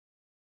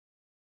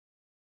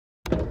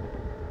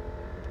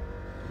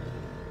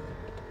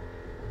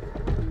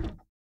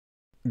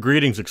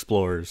Greetings,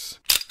 explorers,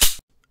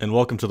 and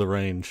welcome to the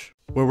range,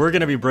 where we're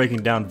going to be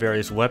breaking down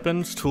various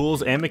weapons,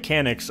 tools, and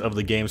mechanics of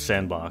the game's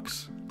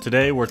sandbox.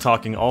 Today we're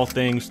talking all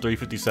things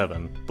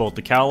 357, both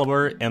the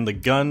caliber and the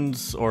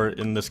guns, or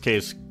in this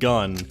case,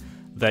 gun,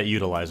 that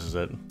utilizes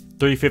it.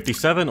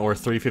 357 or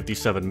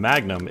 357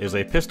 Magnum is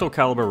a pistol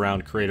caliber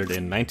round created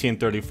in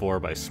 1934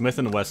 by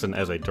Smith & Wesson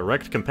as a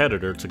direct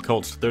competitor to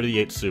Colt's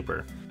 .38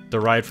 Super.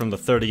 Derived from the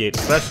 .38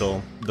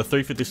 Special, the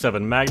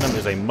 357 Magnum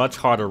is a much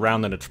harder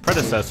round than its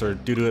predecessor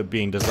due to it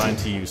being designed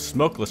to use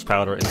smokeless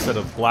powder instead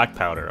of black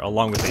powder,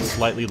 along with a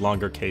slightly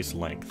longer case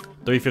length.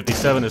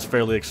 357 is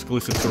fairly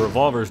exclusive to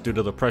revolvers due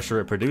to the pressure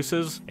it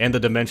produces and the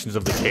dimensions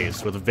of the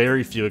case, with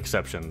very few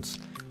exceptions,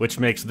 which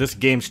makes this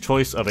game's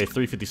choice of a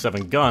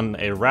 357 gun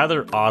a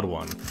rather odd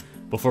one.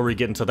 Before we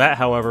get into that,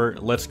 however,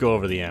 let's go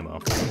over the ammo.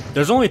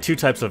 There's only two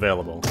types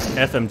available.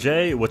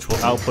 FMJ, which will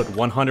output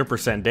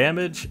 100%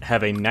 damage,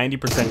 have a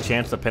 90%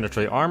 chance to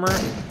penetrate armor,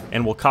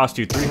 and will cost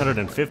you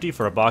 $350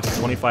 for a box of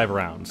 25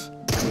 rounds.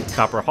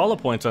 Copper hollow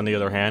points, on the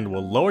other hand,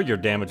 will lower your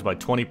damage by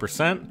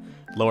 20%,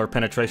 lower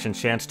penetration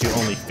chance to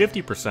only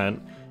 50%,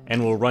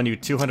 and will run you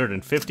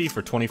 $250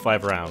 for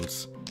 25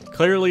 rounds.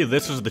 Clearly,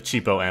 this is the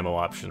cheapo ammo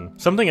option.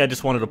 Something I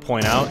just wanted to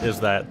point out is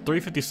that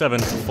 357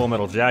 Full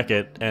Metal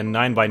Jacket and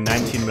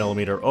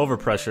 9x19mm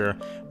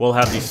overpressure will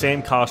have the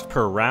same cost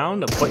per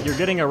round, but you're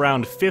getting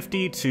around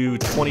 50 to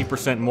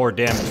 20% more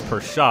damage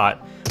per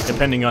shot,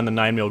 depending on the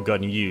 9mm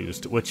gun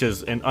used, which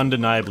is an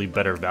undeniably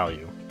better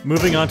value.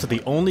 Moving on to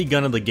the only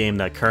gun in the game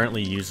that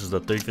currently uses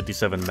the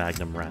 357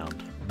 Magnum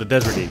round, the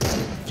Desert Eagle.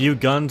 Few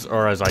guns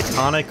are as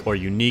iconic or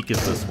unique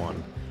as this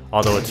one.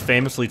 Although it's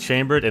famously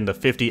chambered in the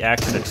 50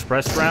 Action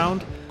Express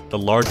round, the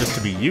largest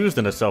to be used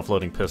in a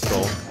self-loading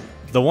pistol,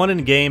 the one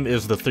in-game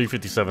is the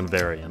 357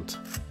 variant.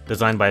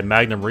 Designed by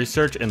Magnum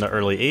Research in the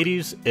early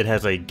 80s, it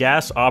has a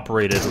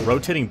gas-operated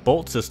rotating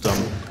bolt system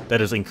that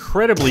is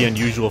incredibly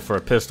unusual for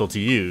a pistol to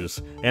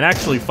use, and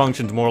actually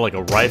functions more like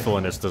a rifle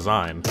in its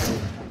design.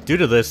 Due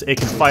to this, it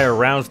can fire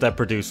rounds that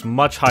produce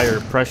much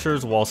higher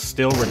pressures while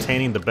still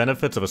retaining the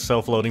benefits of a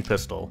self-loading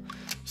pistol.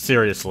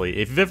 Seriously,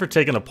 if you've ever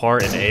taken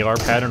apart an AR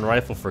pattern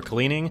rifle for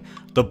cleaning,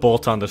 the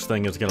bolt on this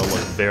thing is going to look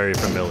very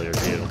familiar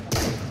to you.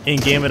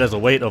 In-game it has a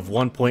weight of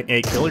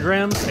 1.8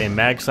 kilograms, a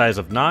mag size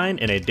of 9,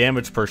 and a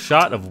damage per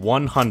shot of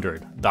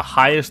 100, the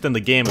highest in the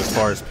game as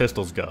far as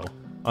pistols go,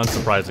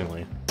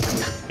 unsurprisingly.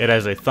 It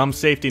has a thumb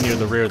safety near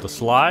the rear of the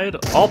slide.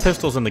 All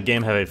pistols in the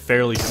game have a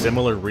fairly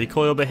similar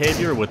recoil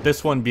behavior, with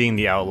this one being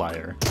the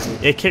outlier.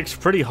 It kicks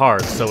pretty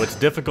hard, so it's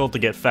difficult to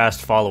get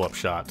fast follow-up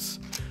shots.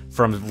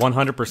 From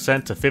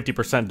 100% to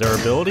 50%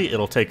 durability,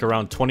 it'll take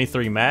around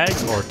 23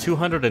 mags or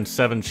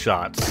 207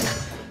 shots.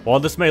 While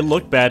this may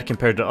look bad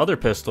compared to other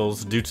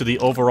pistols, due to the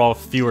overall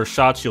fewer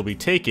shots you'll be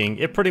taking,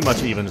 it pretty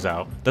much evens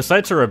out. The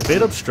sights are a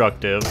bit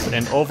obstructive,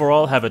 and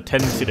overall have a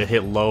tendency to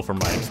hit low from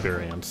my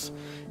experience.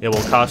 It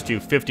will cost you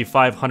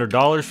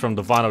 $5,500 from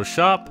the Vano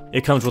shop.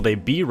 It comes with a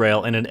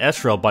B-rail and an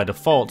S-rail by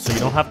default, so you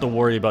don't have to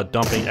worry about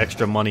dumping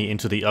extra money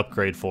into the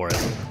upgrade for it.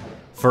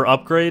 For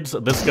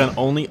upgrades, this gun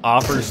only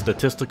offers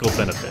statistical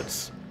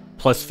benefits.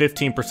 Plus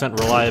 15%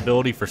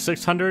 reliability for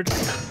 600,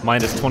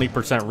 minus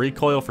 20%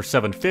 recoil for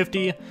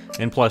 750,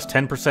 and plus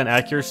 10%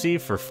 accuracy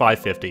for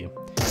 550.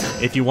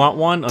 If you want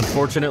one,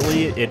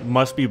 unfortunately, it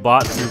must be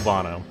bought through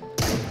Vano.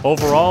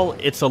 Overall,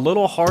 it's a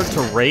little hard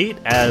to rate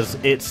as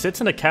it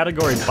sits in a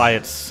category by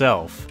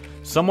itself,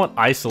 somewhat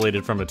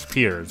isolated from its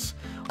peers.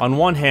 On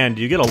one hand,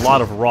 you get a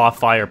lot of raw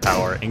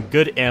firepower and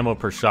good ammo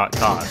per shot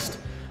cost.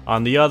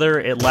 On the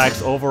other, it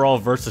lacks overall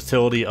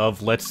versatility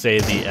of, let's say,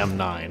 the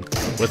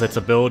M9, with its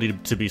ability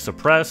to be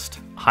suppressed,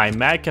 high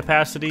mag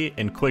capacity,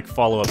 and quick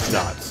follow-up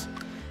shots.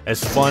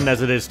 As fun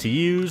as it is to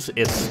use,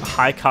 its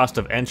high cost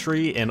of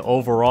entry and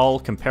overall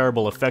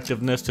comparable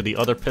effectiveness to the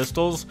other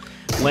pistols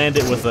land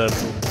it with a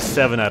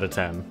 7 out of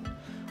 10.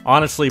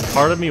 Honestly,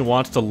 part of me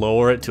wants to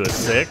lower it to a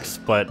 6,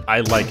 but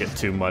I like it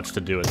too much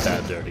to do it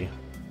that dirty.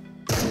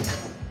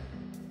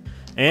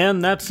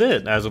 And that's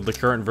it. As of the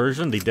current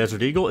version, the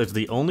Desert Eagle is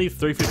the only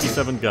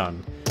 357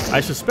 gun. I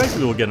suspect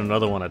we will get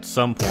another one at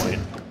some point.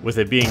 With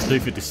it being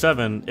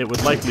 357, it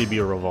would likely be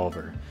a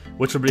revolver,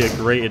 which would be a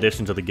great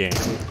addition to the game.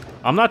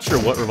 I'm not sure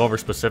what revolver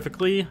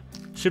specifically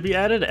should be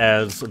added,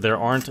 as there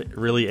aren't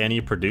really any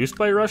produced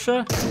by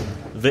Russia.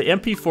 The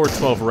Ep.4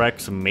 12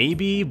 Rex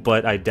maybe,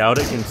 but I doubt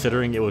it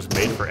considering it was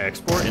made for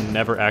export and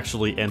never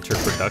actually entered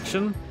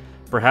production.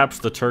 Perhaps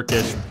the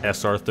Turkish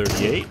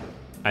SR-38?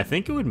 I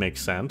think it would make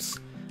sense.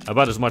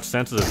 About as much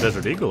sense as a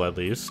Desert Eagle, at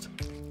least.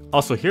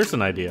 Also, here's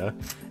an idea.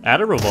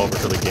 Add a revolver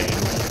to the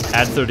game,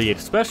 add .38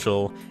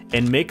 Special,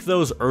 and make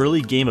those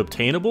early game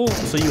obtainable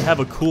so you have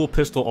a cool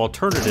pistol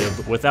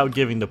alternative without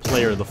giving the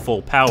player the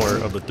full power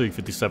of the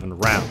 357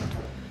 round.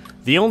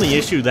 The only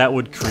issue that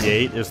would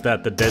create is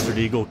that the Desert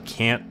Eagle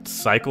can't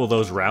cycle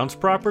those rounds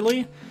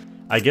properly.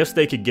 I guess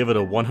they could give it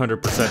a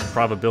 100%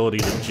 probability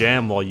to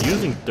jam while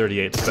using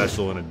 .38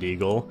 Special in a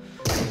Deagle.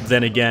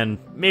 Then again,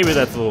 maybe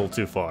that's a little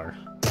too far.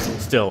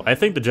 Still, I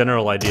think the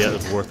general idea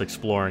is worth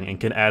exploring and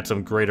can add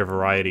some greater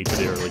variety to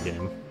the early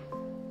game.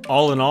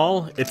 All in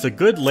all, it's a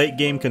good late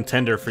game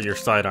contender for your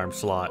sidearm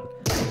slot,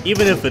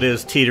 even if it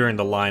is teetering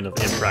the line of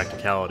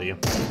impracticality.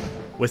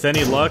 With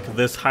any luck,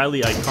 this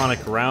highly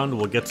iconic round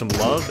will get some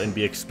love and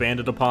be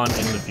expanded upon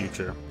in the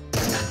future.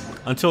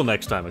 Until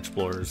next time,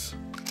 explorers.